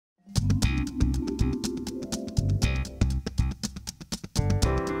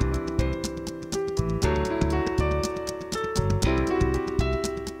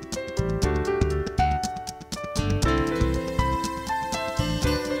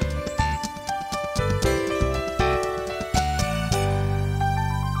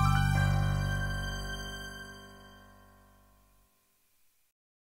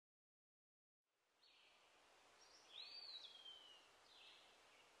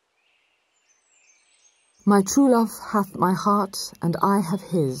My true love hath my heart, and I have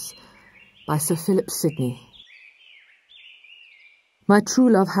his, by Sir Philip Sidney. My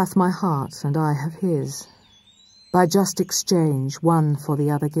true love hath my heart, and I have his, by just exchange, one for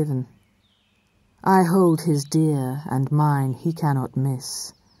the other given. I hold his dear, and mine he cannot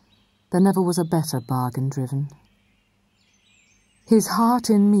miss. There never was a better bargain driven. His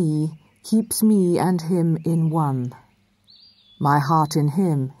heart in me keeps me and him in one. My heart in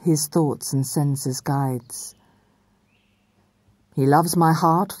him his thoughts and senses guides. He loves my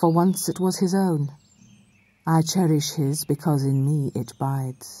heart, for once it was his own. I cherish his, because in me it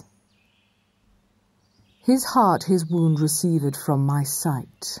bides. His heart his wound received from my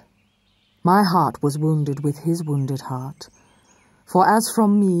sight. My heart was wounded with his wounded heart. For as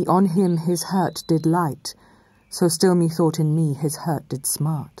from me on him his hurt did light, so still methought in me his hurt did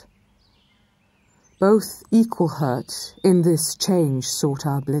smart. Both equal hurt, in this change sought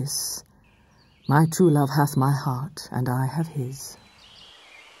our bliss. My true love hath my heart, and I have his.